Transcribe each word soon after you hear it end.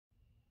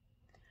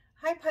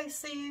Hi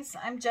Pisces,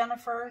 I'm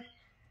Jennifer.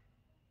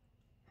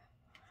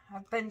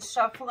 I've been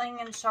shuffling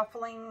and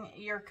shuffling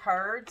your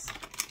cards.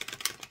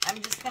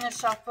 I'm just going to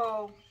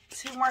shuffle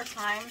 2 more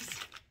times.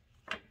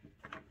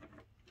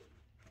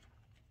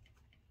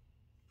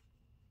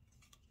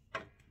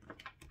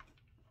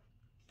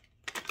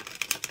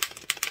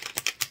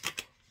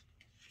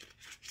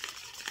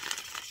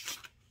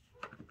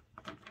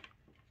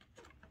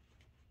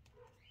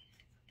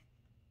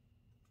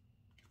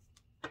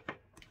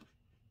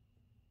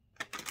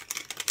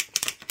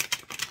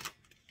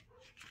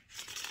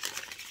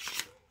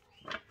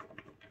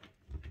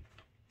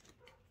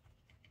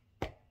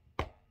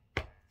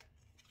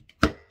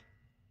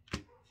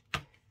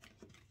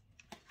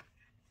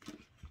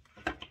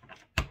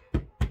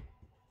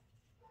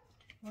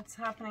 What's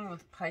happening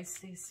with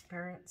Pisces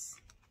spirits?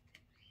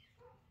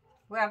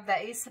 We have the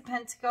Ace of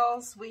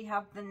Pentacles. We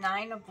have the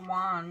Nine of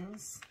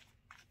Wands.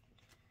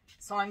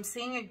 So I'm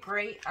seeing a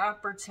great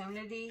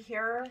opportunity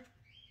here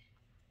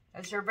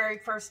as your very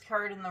first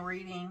card in the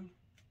reading.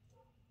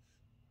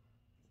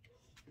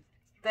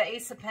 The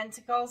Ace of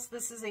Pentacles,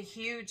 this is a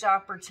huge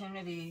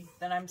opportunity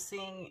that I'm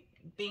seeing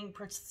being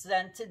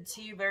presented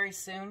to you very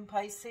soon,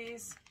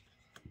 Pisces.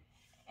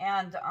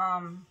 And,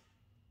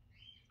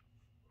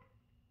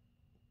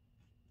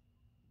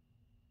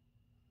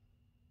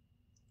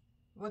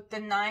 with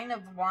the Nine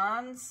of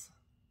Wands,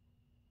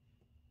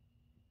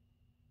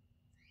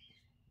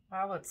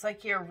 wow, it's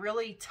like you're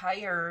really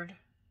tired.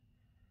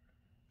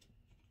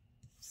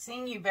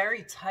 Seeing you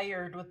very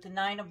tired with the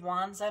Nine of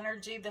Wands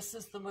energy. This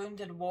is the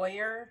Wounded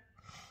Warrior.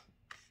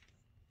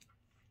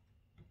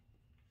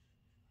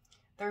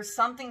 There's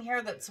something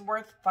here that's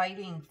worth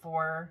fighting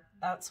for.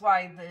 That's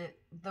why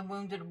the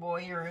Wounded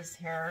Warrior is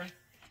here.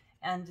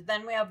 And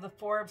then we have the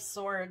Four of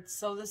Swords.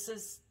 So this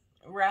is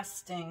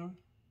resting.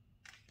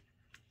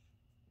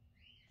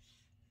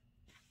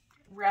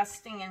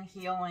 Resting and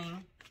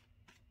healing.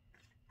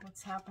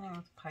 What's happening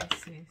with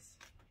Pisces?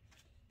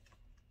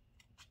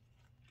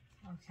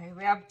 Okay,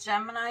 we have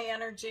Gemini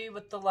energy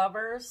with the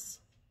Lovers.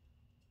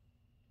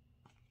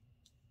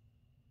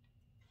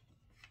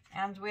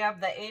 And we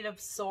have the Eight of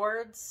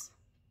Swords.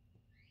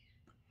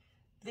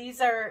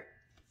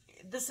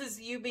 This is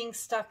you being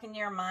stuck in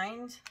your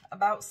mind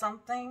about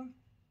something.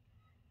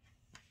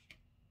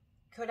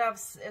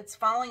 It's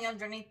falling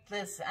underneath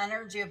this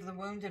energy of the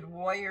Wounded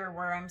Warrior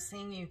where I'm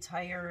seeing you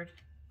tired.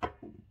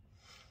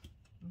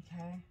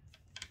 Okay.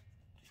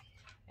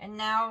 And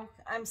now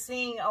I'm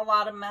seeing a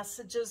lot of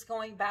messages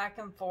going back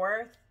and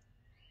forth.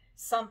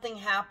 Something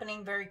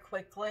happening very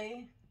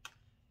quickly.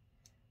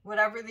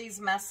 Whatever these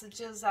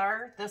messages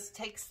are, this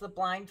takes the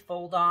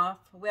blindfold off.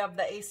 We have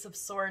the Ace of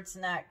Swords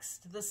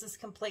next. This is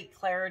complete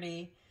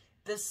clarity.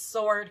 This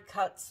sword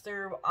cuts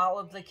through all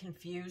of the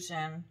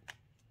confusion.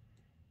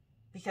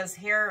 Because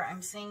here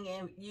I'm seeing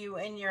you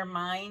in your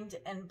mind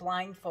and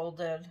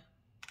blindfolded.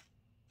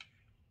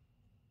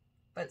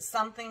 But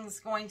something's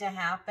going to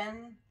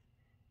happen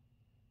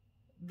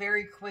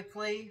very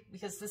quickly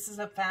because this is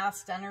a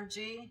fast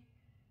energy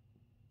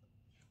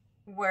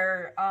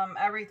where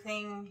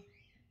everything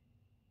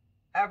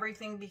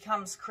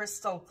becomes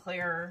crystal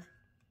clear.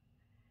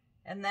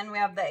 And then we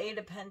have the Eight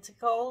of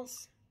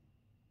Pentacles.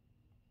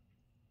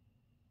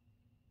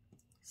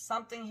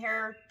 Something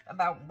here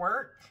about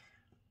work.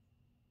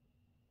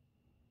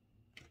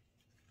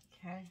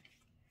 Okay.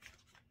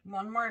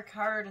 One more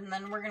card and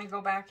then we're going to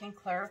go back and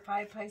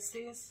clarify,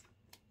 Pisces.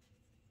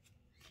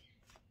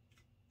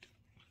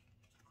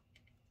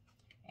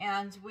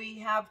 And we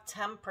have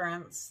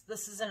Temperance.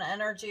 This is an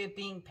energy of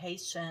being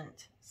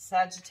patient.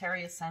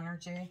 Sagittarius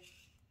energy.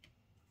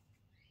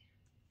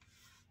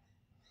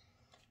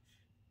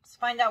 Let's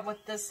find out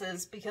what this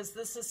is because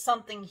this is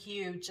something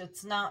huge.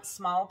 It's not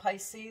small,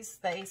 Pisces.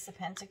 The Ace of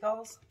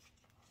Pentacles.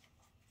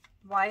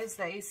 Why is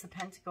the Ace of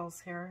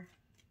Pentacles here?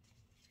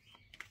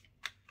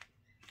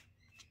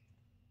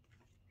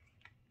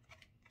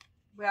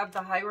 We have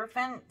the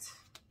Hierophant,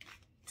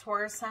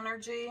 Taurus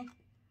energy,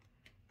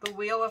 the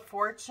Wheel of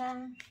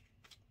Fortune,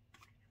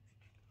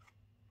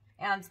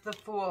 and the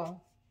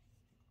Fool.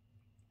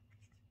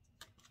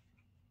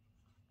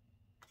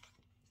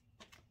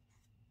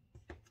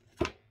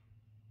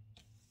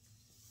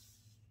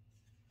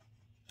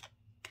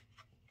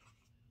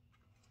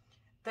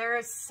 There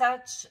is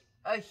such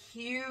a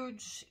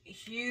huge,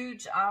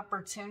 huge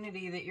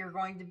opportunity that you're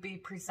going to be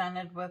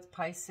presented with,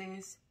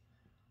 Pisces.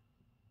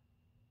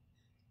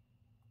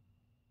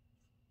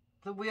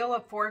 The Wheel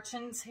of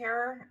Fortune's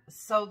here.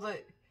 So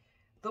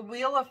the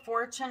Wheel of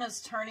Fortune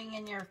is turning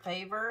in your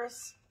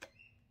favors.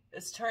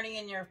 It's turning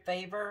in your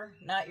favor,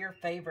 not your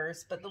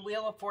favors, but the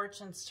Wheel of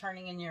Fortune's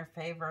turning in your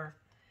favor.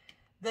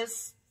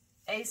 This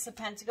Ace of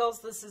Pentacles,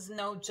 this is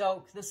no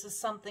joke. This is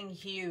something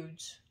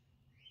huge.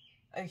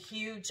 A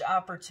huge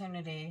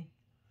opportunity.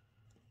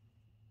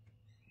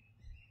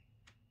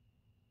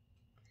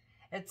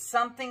 It's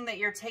something that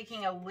you're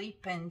taking a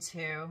leap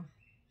into.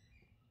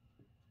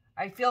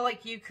 I feel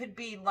like you could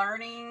be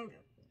learning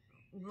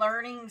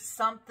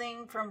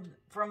something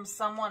from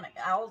someone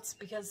else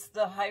because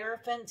the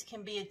Hierophant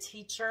can be a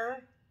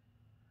teacher.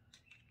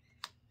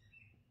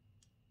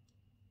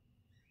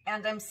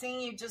 And I'm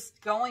seeing you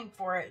just going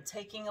for it,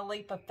 taking a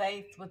leap of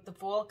faith with the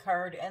Fool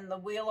card and the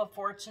Wheel of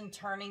Fortune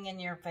turning in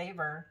your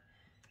favor.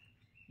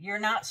 You're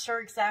not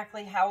sure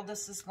exactly how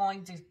this is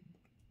going to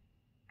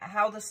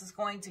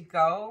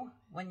go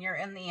when you're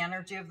in the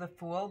energy of the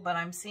Fool, but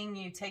I'm seeing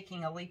you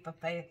taking a leap of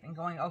faith and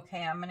going,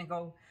 okay, I'm going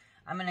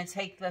to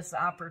take this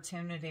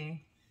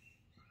opportunity.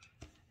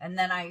 And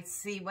then I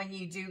see when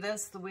you do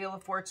this, the Wheel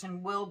of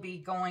Fortune will be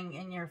going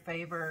in your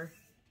favor.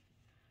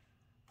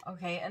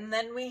 Okay, and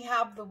then we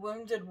have the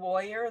Wounded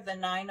Warrior, the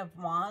Nine of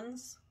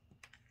Wands.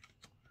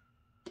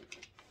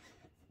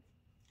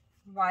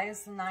 Why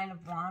is the Nine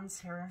of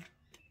Wands here?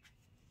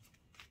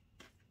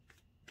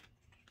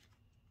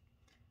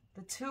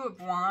 The Two of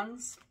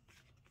Wands.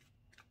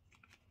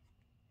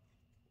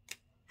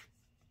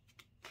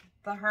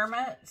 The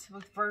Hermit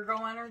with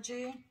Virgo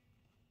energy.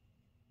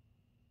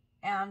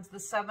 And the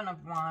Seven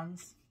of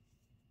Wands.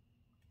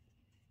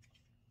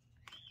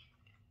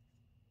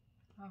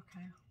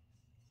 Okay.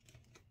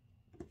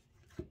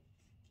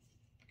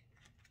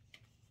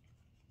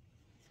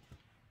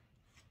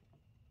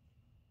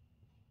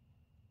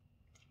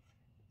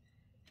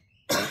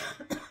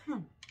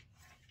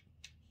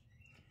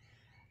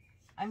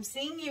 I'm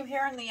seeing you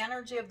here in the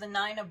energy of the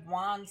Nine of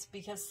Wands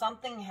because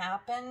something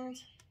happened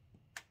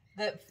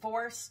that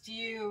forced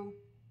you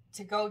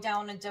to go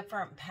down a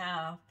different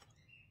path.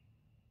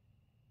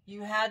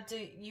 You had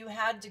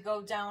to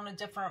go down a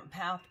different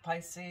path,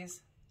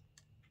 Pisces.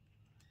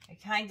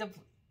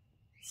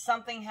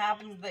 Something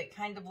happened that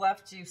kind of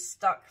left you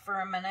stuck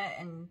for a minute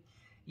and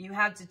you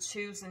had to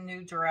choose a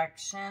new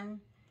direction.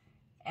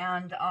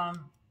 And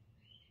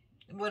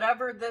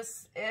whatever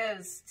this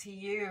is to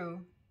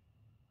you,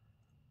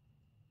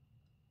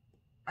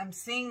 I'm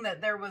seeing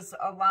that there was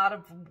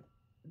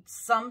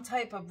some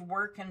type of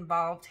work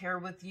involved here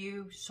with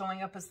you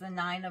showing up as the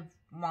Nine of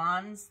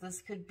Wands.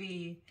 This could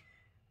be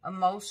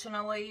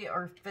emotionally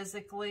or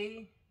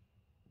physically.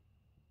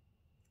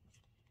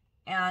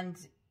 And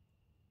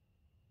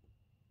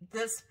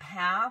this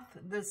path,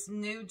 this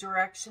new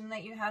direction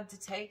that you had to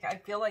take, I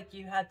feel like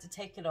you had to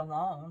take it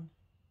alone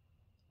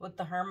with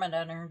the Hermit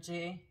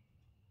energy.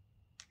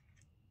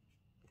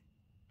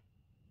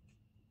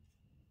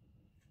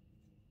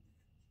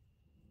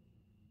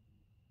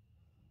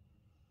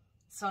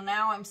 So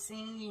now I'm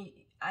seeing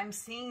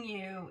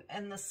you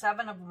in the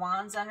Seven of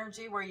Wands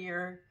energy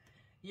where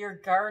you're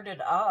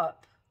guarded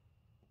up.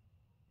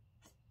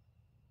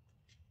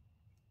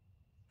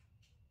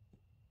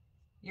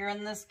 You're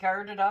in this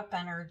guarded up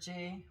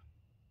energy.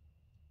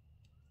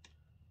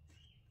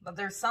 But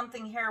there's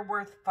something here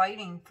worth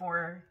fighting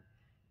for.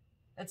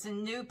 It's a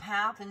new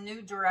path, a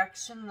new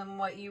direction than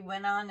what you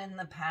went on in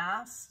the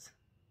past.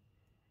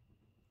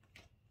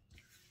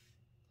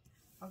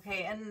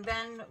 Okay, and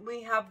then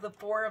we have the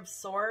Four of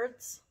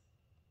Swords.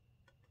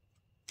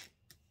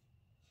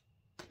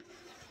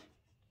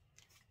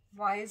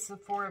 Why is the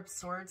Four of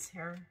Swords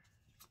here?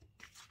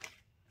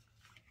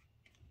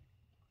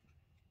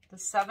 The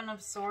Seven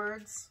of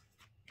Swords.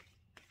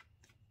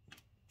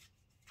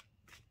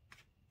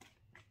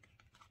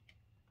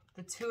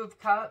 The Two of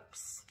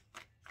Cups.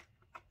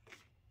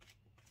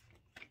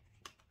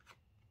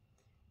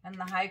 And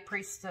the High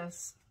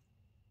Priestess.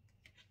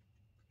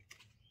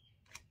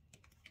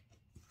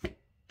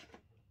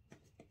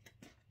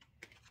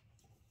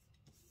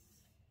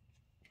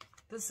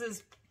 This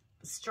is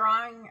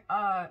strong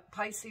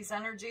Pisces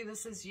energy.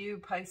 This is you,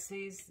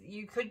 Pisces.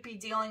 You could be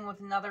dealing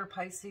with another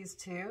Pisces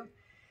too.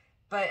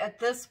 But at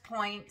this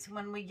point,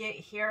 when we get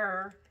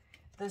here,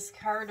 this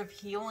card of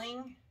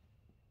healing,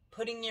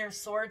 putting your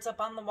swords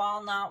up on the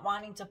wall, not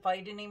wanting to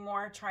fight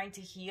anymore, trying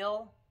to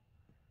heal.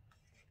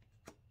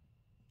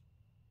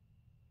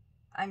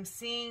 I'm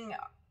seeing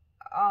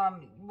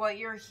what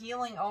you're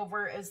healing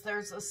over is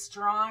there's a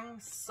strong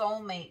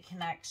soulmate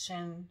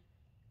connection.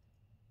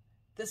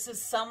 This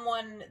is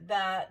someone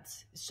that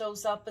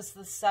shows up as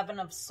the Seven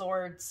of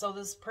Swords. So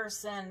this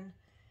person,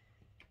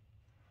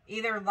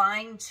 either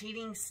lying,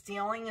 cheating,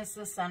 stealing is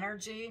this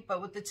energy.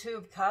 But with the Two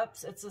of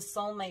Cups, it's a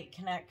soulmate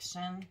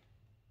connection.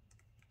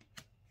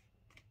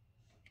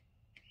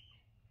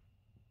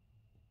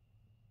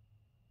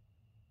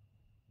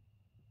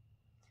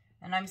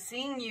 And I'm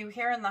seeing you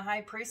here in the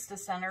High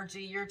Priestess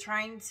energy. You're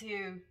trying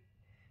to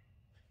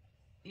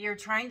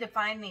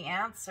find the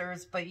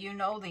answers, but you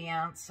know the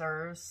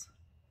answers.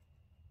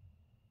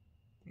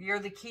 You're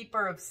the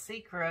keeper of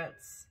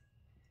secrets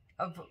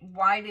of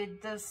why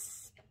did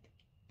this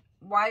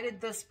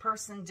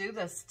person do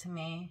this to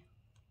me?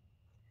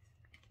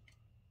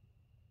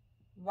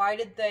 Why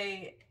did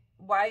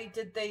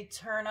they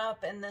turn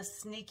up in this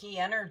sneaky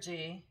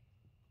energy?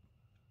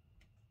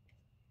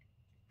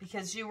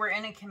 Because you were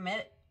in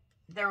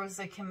there was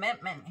a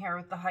commitment here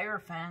with the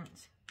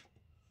Hierophant.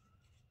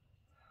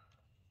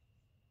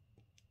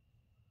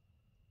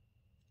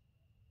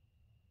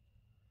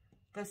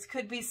 This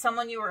could be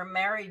someone you were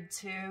married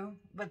to,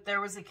 but there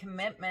was a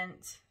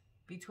commitment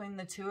between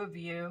the two of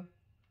you.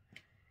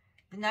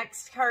 The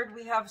next card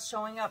we have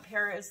showing up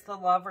here is the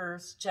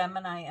Lovers,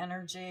 Gemini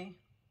energy.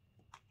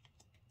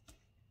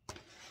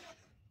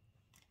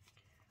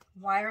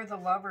 Why are the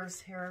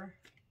Lovers here?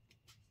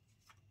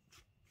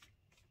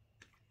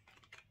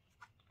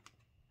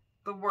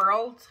 The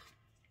World.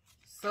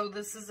 So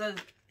this is a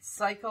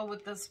cycle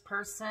with this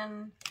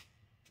person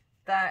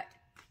that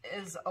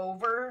is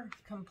over,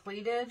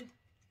 completed.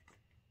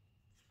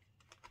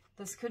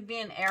 This could be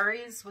an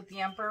Aries with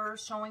the Emperor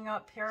showing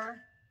up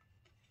here.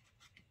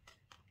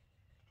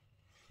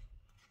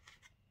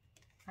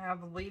 I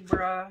have a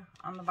Libra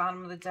on the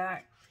bottom of the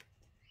deck.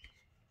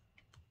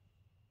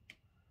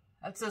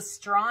 It's a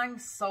strong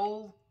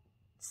soul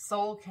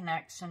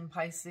connection,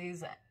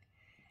 Pisces.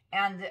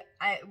 And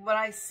what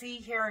I see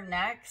here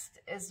next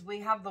is we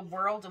have the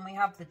World and we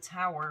have the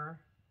Tower.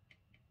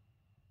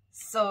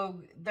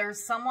 So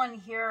there's someone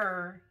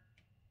here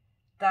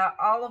that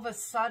all of a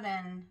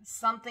sudden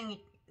something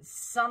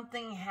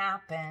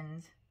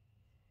happened.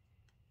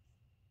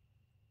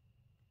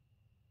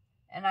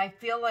 And I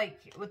feel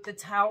like with the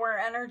Tower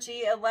energy,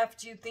 it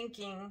left you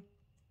thinking,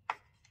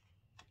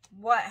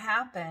 what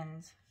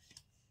happened?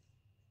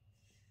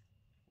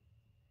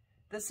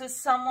 This is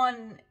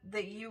someone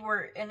that you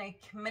were in a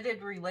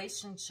committed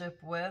relationship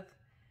with.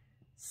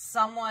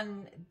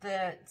 Someone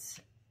that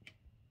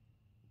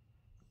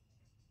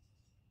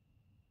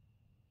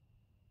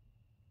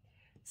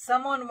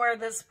where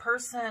this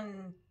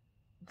person,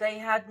 they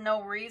had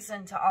no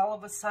reason to all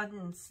of a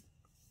sudden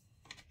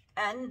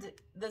end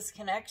this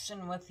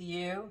connection with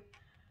you.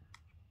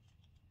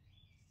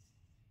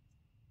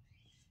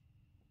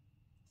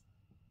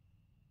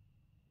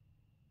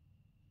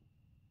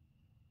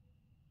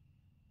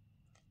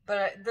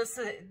 But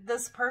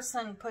this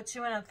person put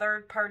you in a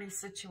third-party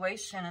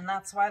situation, and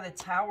that's why the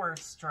Tower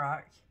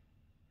struck.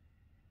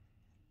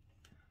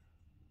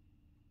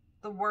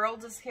 The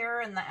World is here,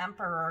 and the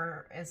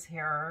Emperor is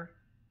here.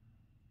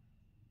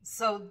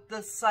 So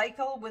the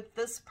cycle with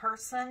this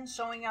person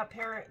showing up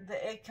here,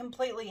 it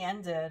completely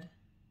ended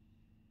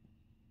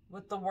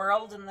with the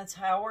World and the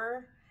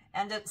Tower.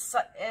 And it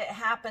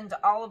happened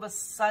all of a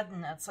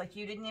sudden. It's like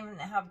you didn't even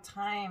have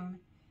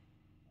time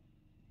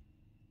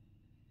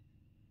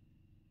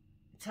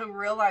to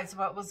realize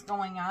what was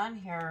going on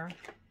here.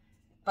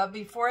 But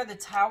before the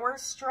Tower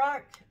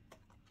struck,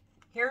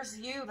 here's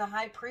you, the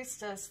High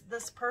Priestess.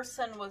 This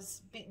person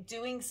was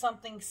doing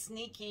something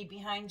sneaky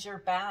behind your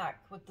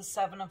back with the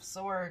Seven of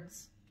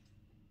Swords.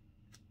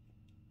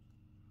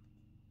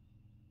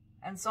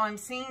 And so I'm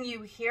seeing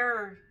you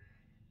here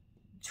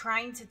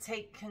trying to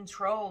take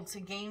control, to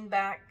gain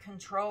back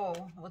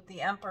control with the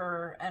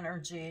Emperor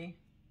energy.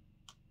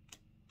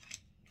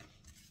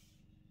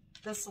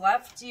 This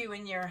left you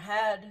in your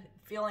head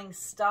feeling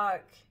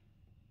stuck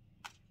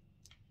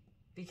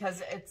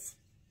because it's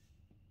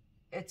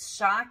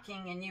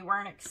shocking and you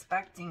weren't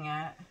expecting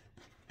it.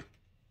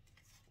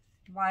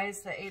 Why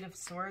is the Eight of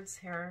Swords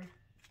here?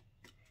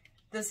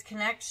 This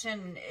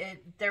connection,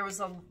 there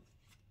was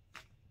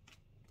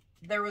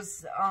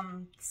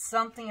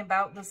something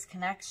about this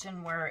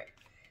connection where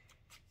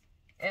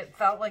it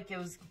felt like it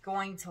was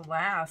going to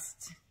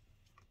last.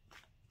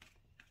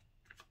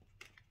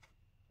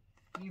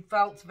 You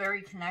felt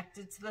very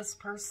connected to this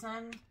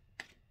person.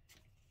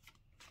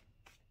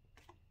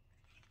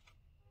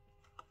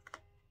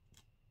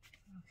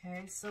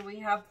 Okay, so we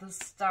have the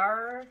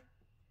Star,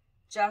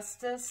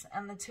 Justice,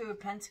 and the Two of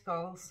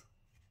Pentacles.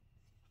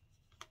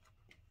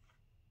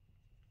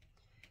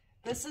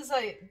 This is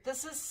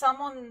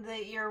someone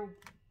that you're...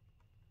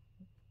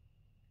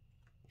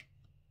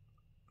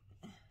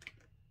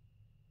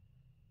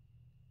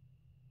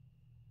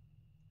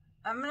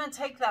 I'm going to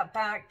take that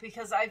back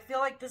because I feel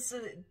like this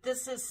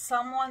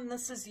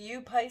is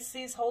you,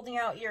 Pisces, holding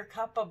out your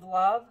cup of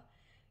love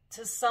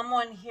to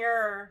someone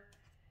here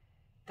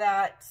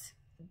that...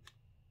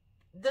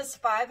 This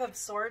Five of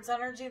Swords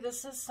energy,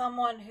 this is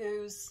someone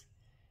who's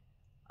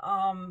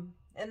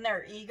in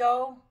their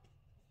ego.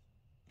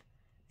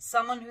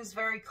 Someone who's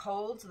very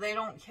cold. They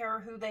don't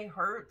care who they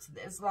hurt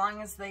as long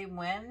as they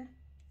win.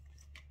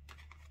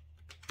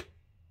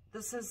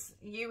 This is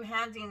you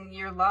handing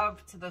your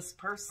love to this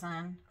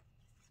person.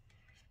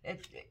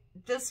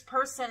 This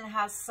person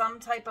has some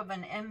type of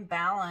an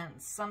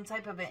imbalance, some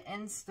type of an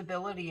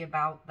instability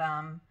about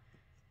them.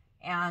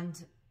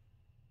 And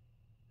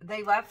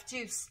they left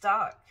you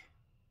stuck.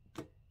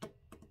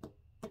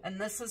 And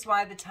this is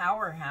why the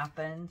Tower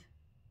happened.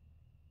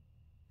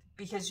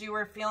 Because you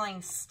were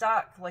feeling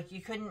stuck, like you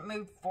couldn't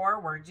move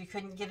forward. You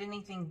couldn't get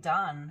anything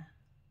done.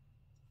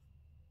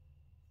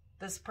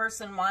 This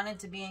person wanted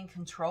to be in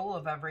control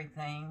of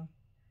everything.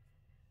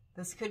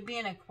 This could be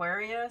an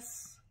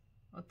Aquarius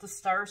with the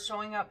stars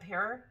showing up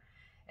here.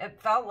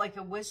 It felt like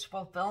a wish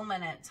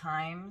fulfillment at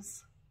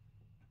times.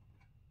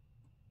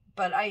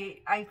 But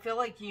I feel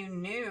like you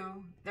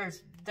knew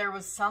there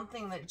was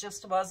something that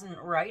just wasn't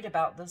right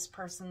about this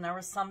person. There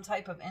was some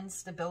type of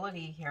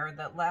instability here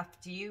that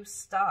left you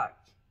stuck.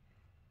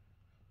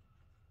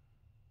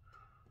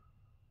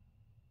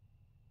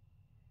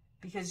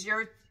 Because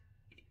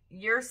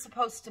you're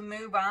supposed to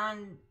move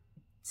on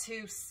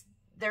to...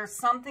 There's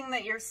something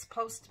that you're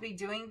supposed to be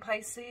doing,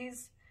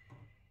 Pisces.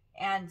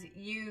 And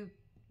you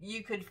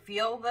could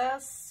feel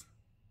this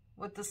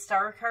with the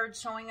Star card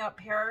showing up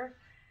here.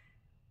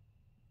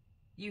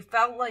 You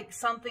felt like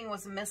something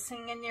was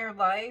missing in your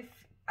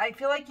life. I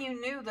feel like you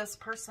knew this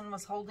person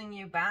was holding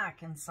you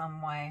back in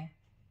some way.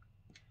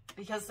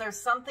 Because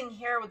there's something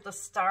here with the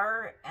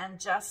Star and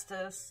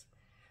Justice.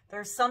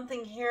 There's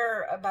something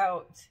here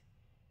about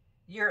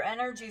your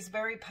energy is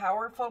very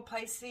powerful,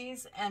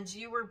 Pisces, and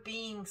you were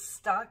being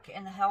stuck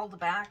and held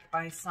back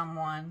by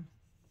someone.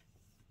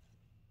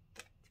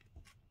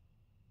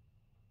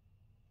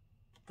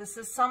 This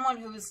is someone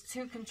who is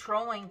too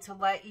controlling to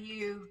let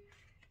you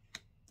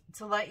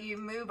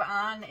move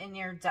on in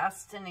your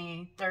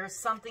destiny. There's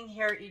something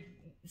here,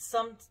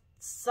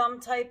 some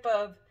type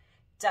of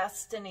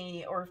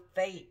destiny or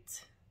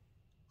fate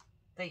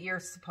that you're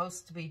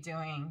supposed to be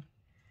doing,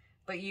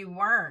 but you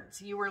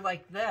weren't. You were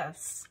like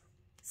this,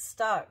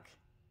 stuck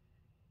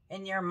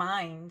in your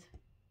mind.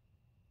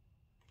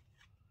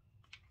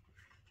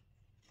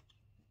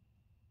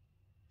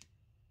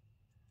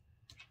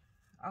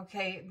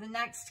 Okay, the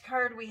next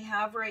card we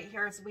have right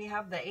here is we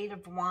have the Eight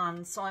of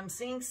Wands. So I'm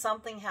seeing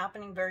something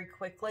happening very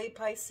quickly,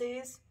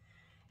 Pisces.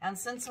 And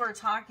since we're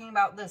talking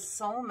about this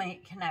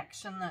soulmate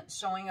connection that's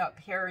showing up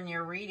here in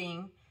your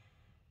reading,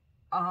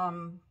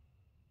 I'm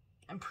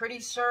pretty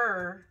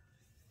sure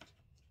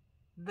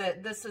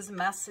that this is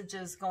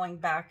messages going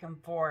back and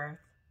forth,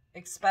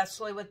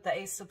 especially with the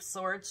Ace of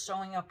Swords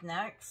showing up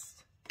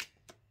next.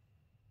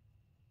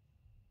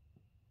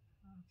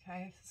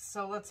 Okay,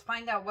 so let's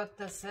find out what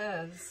this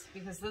is,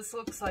 because this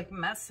looks like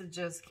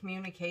messages,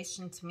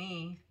 communication to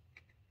me.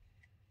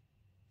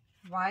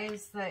 Why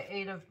is the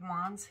Eight of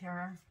Wands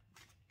here?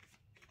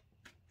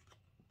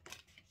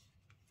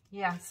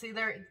 Yeah, see,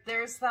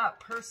 there's that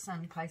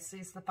person,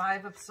 Pisces, the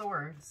Five of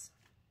Swords.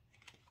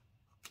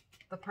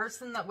 The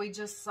person that we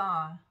just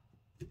saw.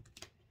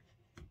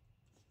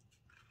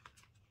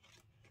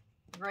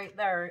 Right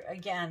there,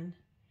 again.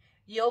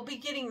 You'll be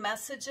getting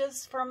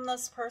messages from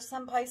this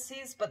person,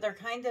 Pisces, but they're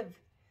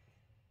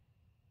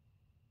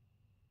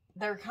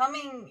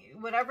coming,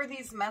 whatever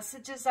these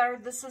messages are,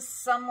 this is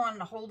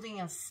someone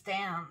holding a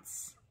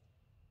stance.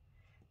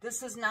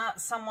 This is not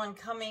someone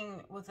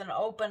coming with an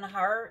open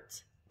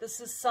heart. This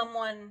is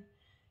someone,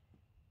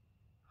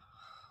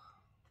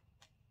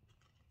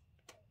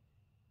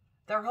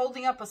 they're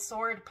holding up a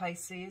sword,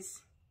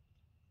 Pisces.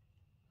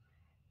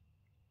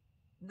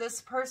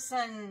 This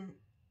person,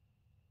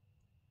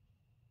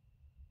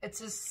 it's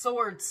just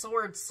swords,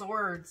 swords,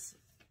 swords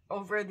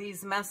over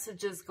these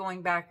messages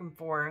going back and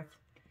forth.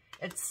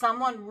 It's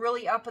someone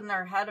really up in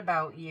their head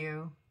about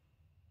you.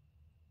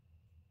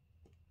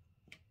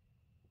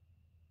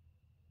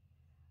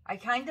 I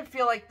kind of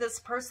feel like this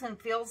person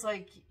feels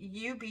like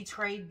you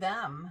betrayed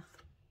them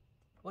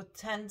with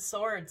 10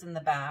 swords in the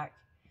back.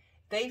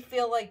 They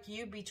feel like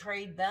you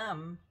betrayed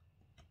them.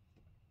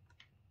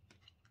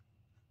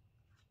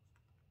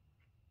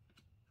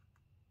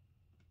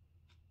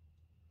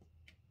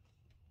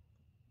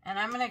 And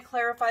I'm going to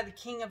clarify the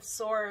King of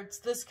Swords.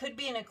 This could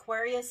be an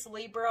Aquarius,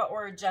 Libra,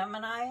 or a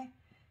Gemini.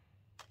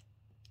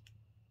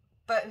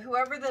 But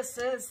whoever this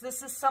is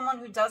someone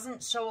who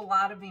doesn't show a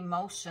lot of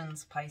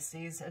emotions,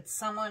 Pisces. It's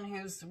someone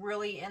who's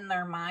really in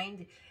their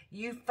mind.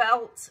 You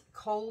felt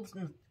cold.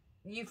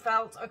 You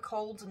felt a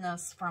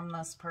coldness from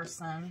this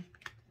person.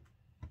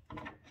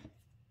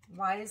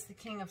 Why is the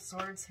King of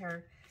Swords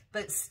here?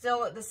 But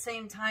still at the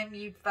same time,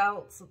 you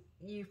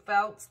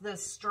felt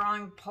this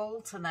strong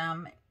pull to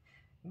them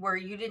where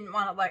you didn't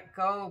want to let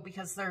go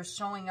because they're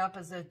showing up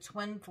as a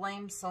twin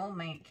flame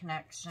soulmate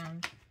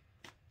connection.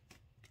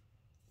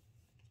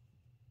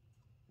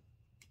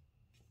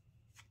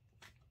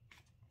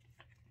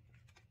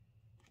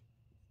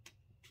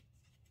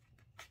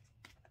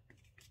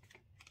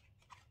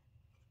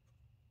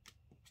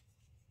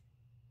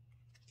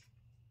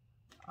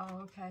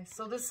 Oh, okay.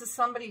 So this is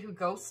somebody who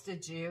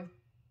ghosted you.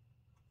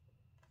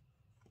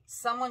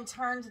 Someone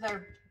turned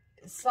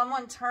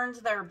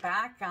their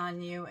back on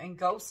you and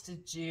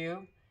ghosted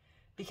you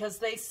because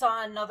they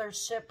saw another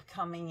ship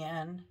coming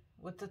in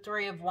with the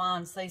Three of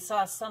Wands. They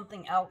saw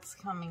something else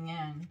coming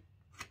in.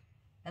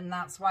 And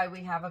that's why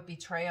we have a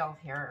betrayal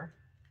here.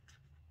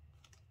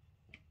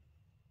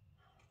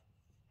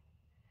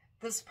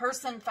 This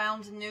person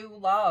found new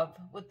love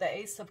with the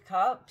Ace of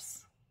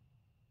Cups.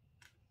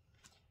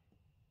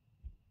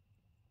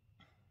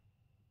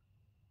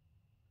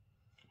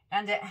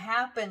 And it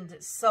happened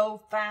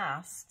so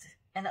fast,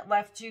 and it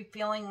left you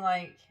feeling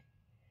like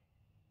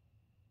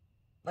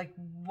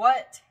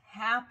what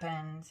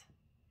happened?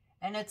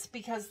 And it's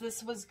because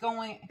this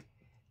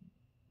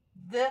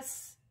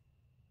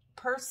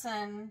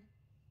person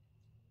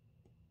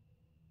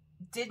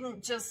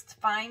didn't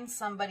just find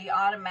somebody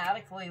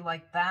automatically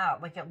like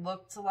that, like it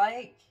looked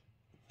like.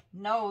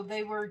 No,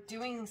 they were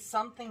doing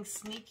something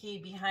sneaky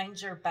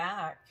behind your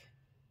back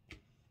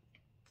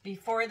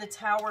before the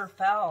tower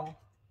fell.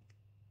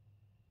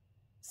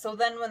 So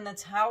then when the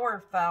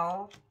tower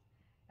fell,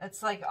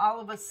 it's like all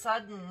of a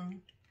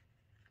sudden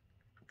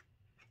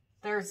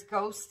there's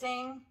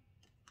ghosting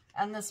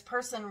and this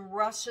person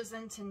rushes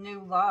into new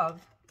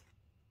love.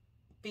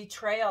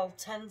 Betrayal,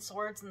 10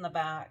 swords in the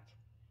back.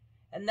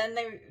 And then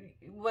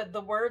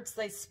the words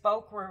they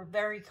spoke were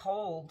very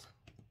cold.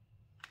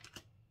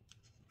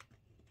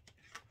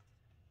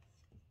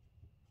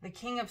 The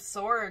King of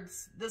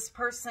Swords, this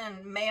person,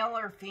 male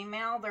or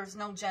female, there's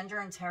no gender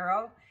in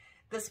tarot.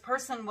 This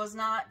person was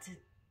not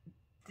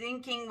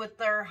thinking with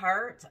their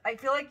heart. I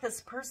feel like this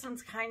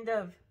person's kind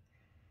of,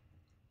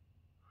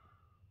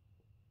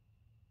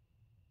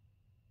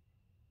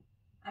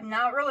 I'm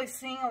not really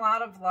seeing a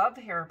lot of love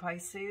here,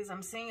 Pisces.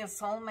 I'm seeing a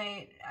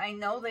soulmate. I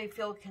know they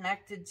feel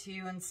connected to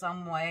you in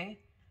some way,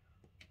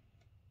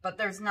 but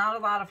there's not a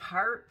lot of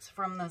heart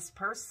from this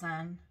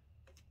person.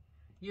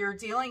 You're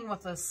dealing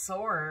with a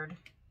sword.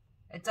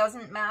 It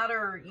doesn't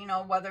matter, you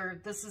know,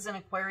 whether this is an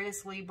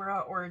Aquarius,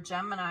 Libra, or a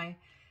Gemini.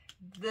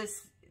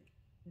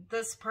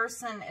 This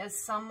person is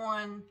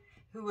someone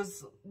who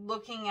was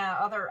looking at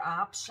other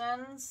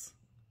options,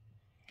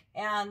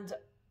 and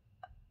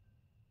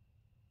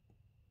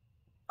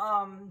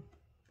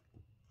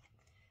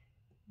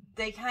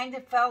they kind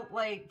of felt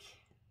like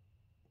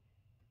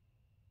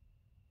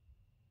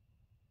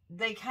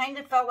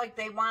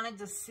they wanted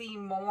to see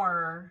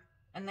more,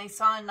 and they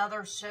saw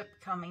another ship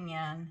coming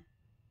in.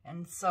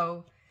 And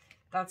so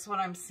that's what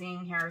I'm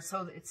seeing here.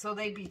 So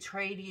they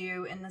betrayed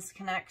you and this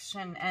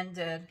connection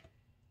ended.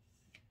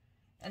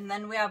 And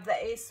then we have the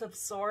Ace of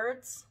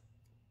Swords.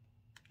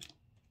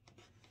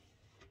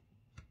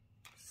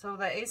 So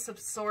the Ace of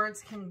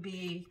Swords can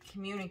be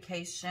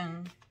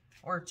communication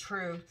or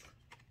truth.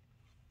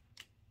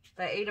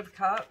 The Eight of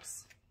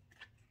Cups.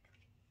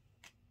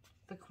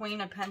 The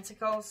Queen of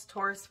Pentacles,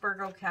 Taurus,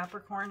 Virgo,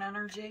 Capricorn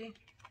energy.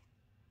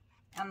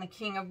 And the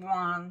King of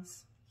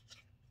Wands.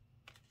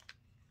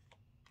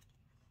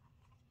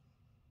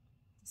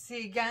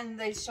 See, again,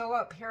 they show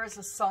up here as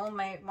a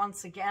soulmate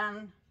once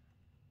again.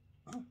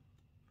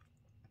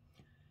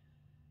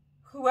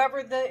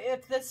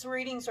 If this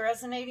reading's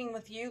resonating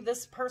with you,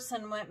 this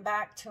person went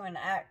back to an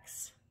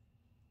ex.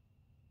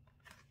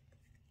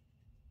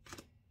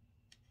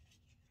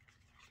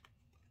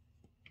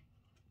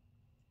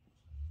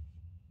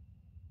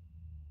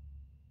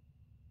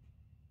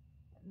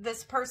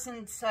 This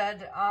person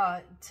said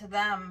to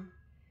them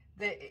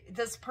that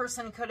this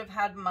person could have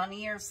had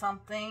money or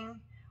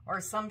something, or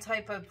some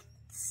type of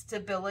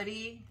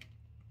stability.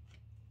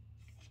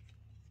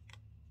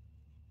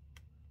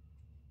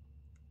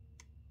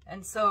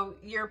 And so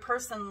your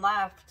person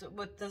left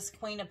with this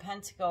Queen of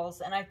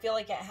Pentacles, and I feel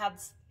like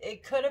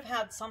it could have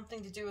had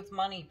something to do with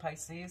money,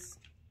 Pisces.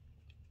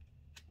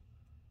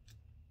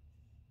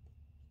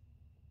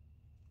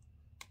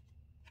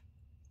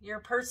 Your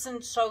person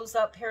shows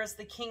up here as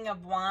the King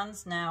of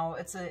Wands now.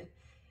 It's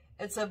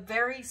a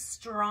very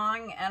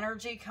strong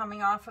energy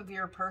coming off of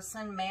your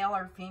person, male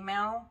or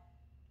female.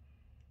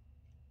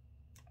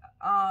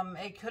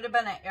 It could have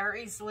been an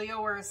Aries, Leo,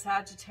 or a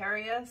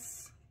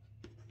Sagittarius.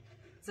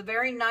 It's a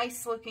very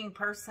nice looking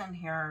person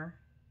here.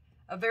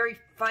 A very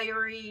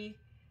fiery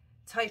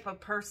type of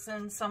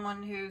person.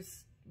 Someone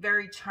who's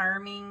very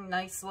charming,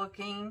 nice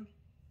looking.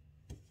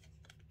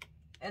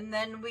 And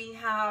then we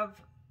have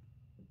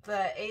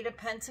the Eight of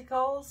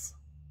Pentacles.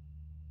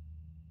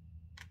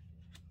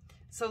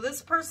 So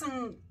this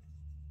person,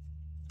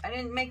 I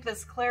didn't make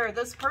this clear,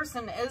 this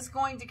person is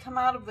going to come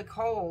out of the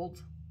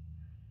cold.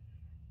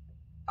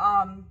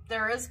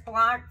 There is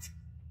blocked,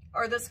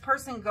 or this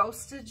person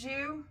ghosted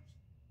you.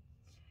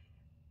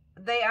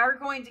 They are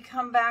going to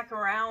come back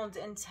around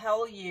and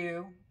tell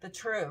you the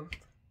truth.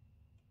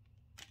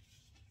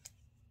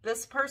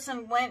 This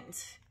person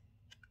went,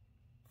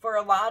 for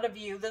a lot of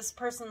you, this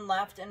person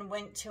left and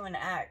went to an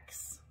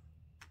ex.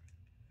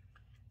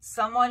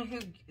 Someone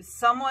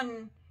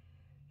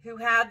who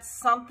had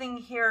something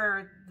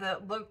here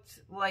that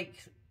looked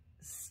like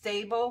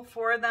stable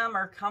for them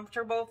or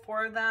comfortable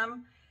for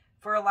them.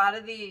 For a lot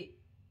of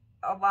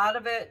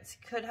it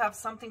could have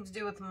something to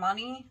do with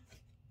money.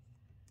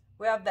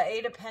 We have the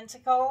Eight of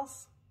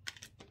Pentacles.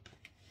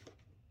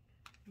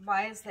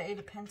 Why is the Eight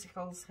of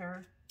Pentacles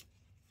here?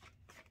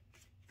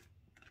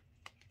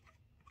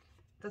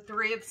 The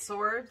Three of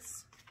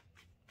Swords.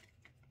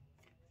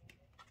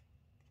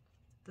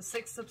 The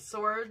Six of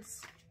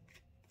Swords.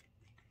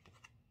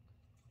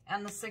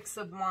 And the Six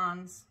of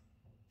Wands.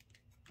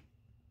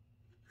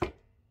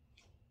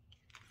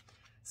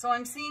 So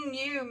I'm seeing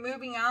you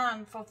moving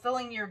on,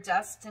 fulfilling your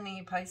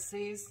destiny,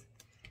 Pisces.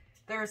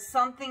 There's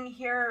something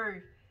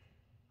here,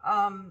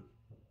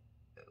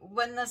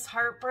 when this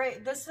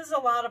heartbreak, this is a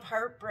lot of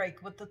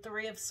heartbreak with the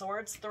Three of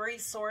Swords, 3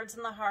 swords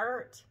in the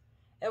heart.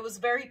 It was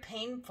very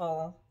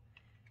painful.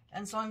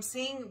 And so I'm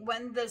seeing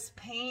when this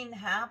pain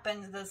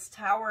happened, this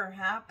tower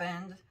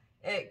happened,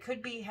 it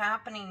could be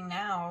happening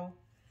now.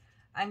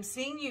 I'm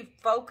seeing you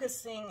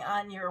focusing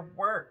on your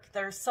work.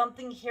 There's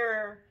something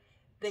here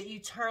that you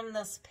turn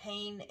this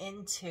pain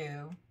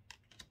into.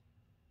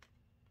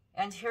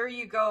 And here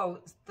you go.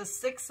 The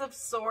Six of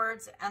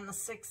Swords and the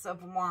Six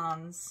of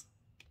Wands.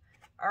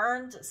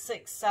 Earned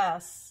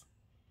success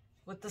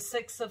with the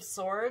Six of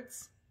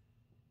Swords.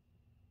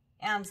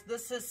 And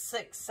this is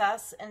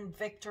success and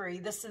victory.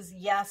 This is,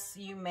 yes,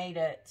 you made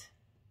it.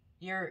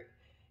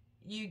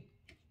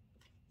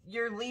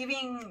 you're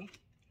leaving.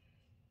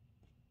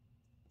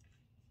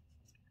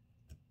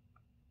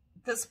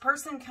 This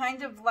person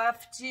kind of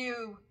left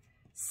you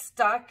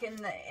stuck in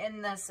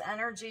this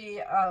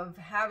energy of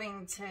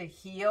having to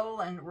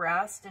heal and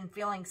rest and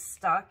feeling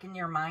stuck in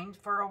your mind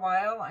for a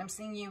while. I'm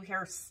seeing you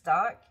here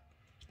stuck.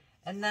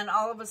 And then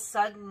all of a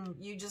sudden,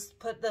 you just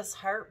put this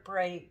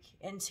heartbreak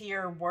into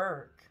your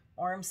work.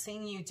 Or I'm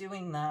seeing you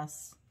doing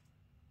this.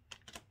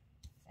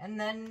 And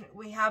then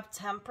we have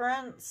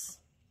Temperance,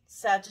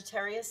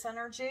 Sagittarius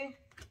energy.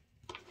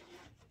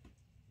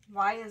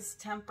 Why is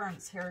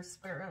Temperance here,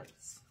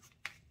 spirits?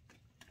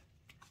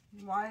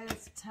 Why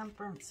is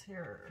Temperance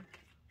here?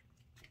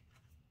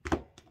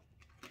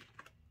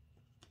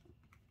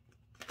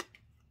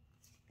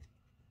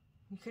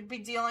 You could be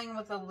dealing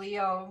with a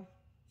Leo.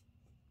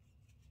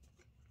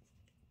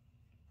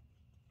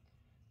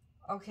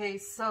 Okay,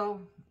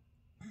 so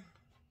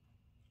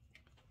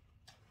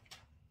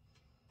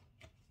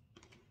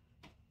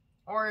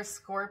or a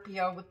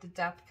Scorpio with the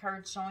Death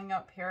card showing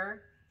up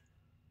here.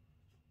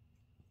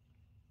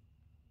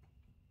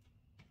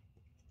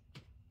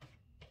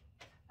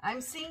 I'm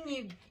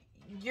seeing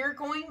you're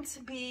going to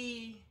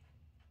be,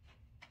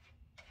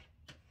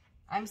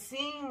 I'm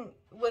seeing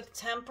with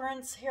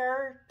Temperance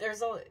here,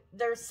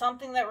 there's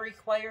something that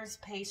requires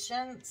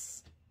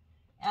patience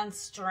and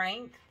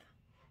strength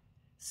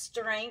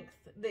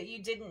that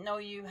you didn't know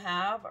you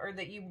have, or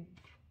that you,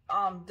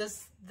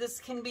 this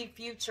can be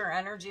future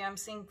energy. I'm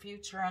seeing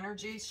future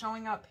energy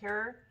showing up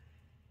here.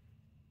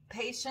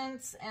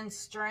 Patience and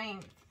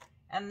strength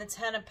and the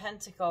 10 of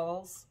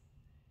Pentacles.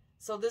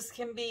 So this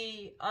can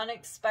be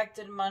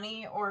unexpected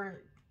money,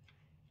 or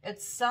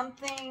it's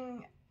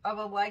something of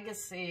a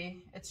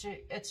legacy.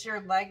 It's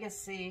your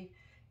legacy.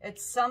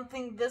 It's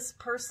something this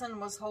person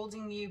was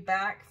holding you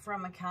back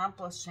from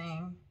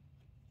accomplishing.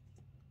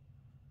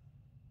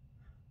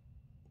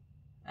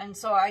 And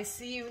so I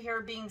see you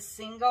here being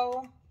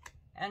single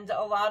and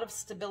a lot of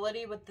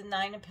stability with the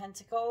 9 of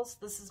Pentacles.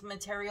 This is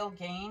material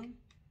gain.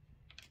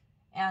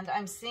 And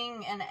I'm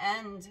seeing an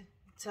end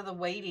to the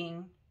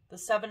waiting. The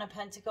 7 of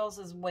Pentacles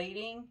is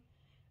waiting.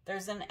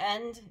 There's an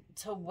end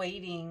to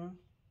waiting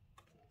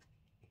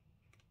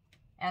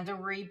and a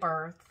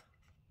rebirth.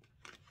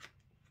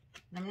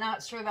 I'm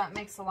not sure that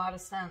makes a lot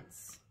of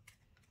sense.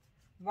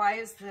 Why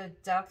is the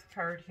Death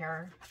card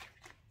here?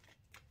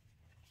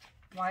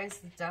 Why is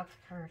the Death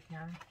card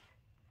here?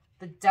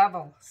 The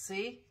Devil.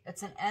 See?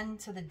 It's an end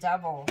to the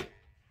Devil.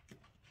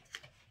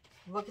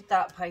 Look at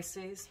that,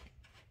 Pisces.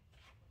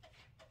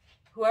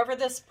 Whoever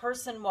this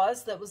person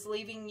was that was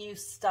leaving you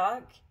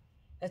stuck,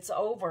 it's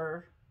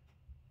over.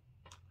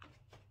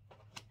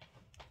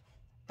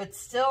 But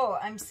still,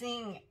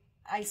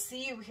 I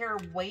see you here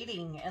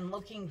waiting and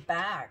looking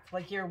back,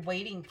 like you're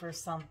waiting for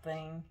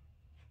something.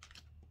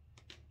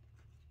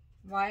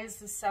 Why is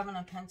the 7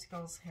 of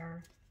Pentacles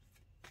here?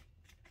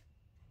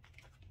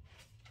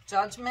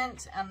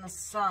 Judgment and the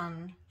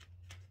Sun.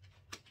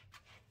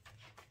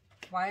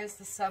 Why is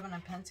the 7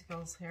 of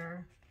Pentacles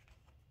here?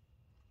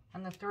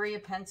 And the 3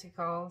 of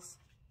Pentacles.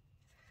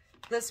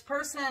 This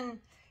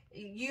person,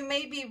 you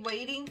may be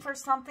waiting for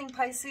something,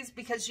 Pisces,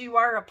 because you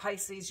are a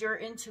Pisces. Your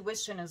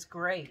intuition is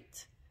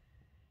great.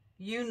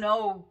 You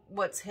know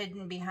what's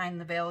hidden behind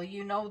the veil.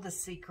 You know the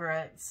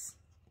secrets.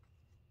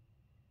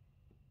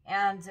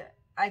 And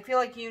I feel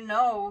like you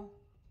know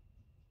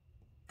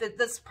that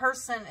this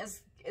person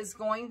is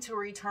going to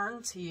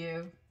return to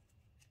you.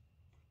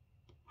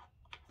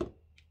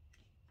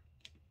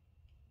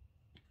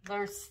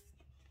 There's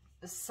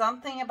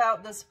something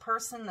about this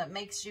person that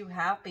makes you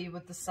happy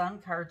with the Sun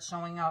card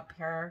showing up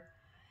here.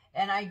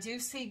 And I do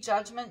see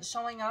Judgment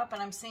showing up,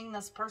 and I'm seeing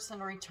this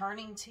person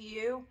returning to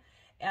you,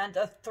 and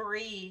a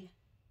 3,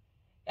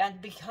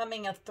 and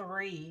becoming a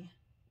 3.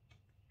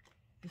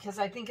 Because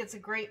I think it's a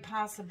great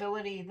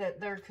possibility that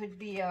there could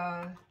be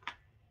a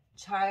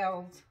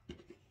child.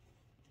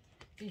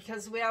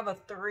 Because we have a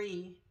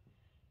 3.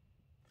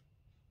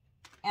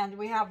 And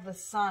we have the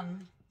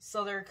Sun.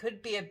 So there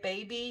could be a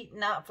baby,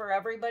 not for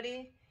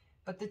everybody,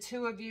 but the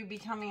 2 of you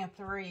becoming a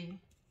 3.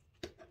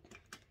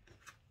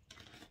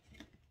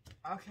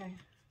 Okay.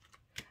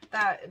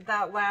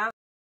 That last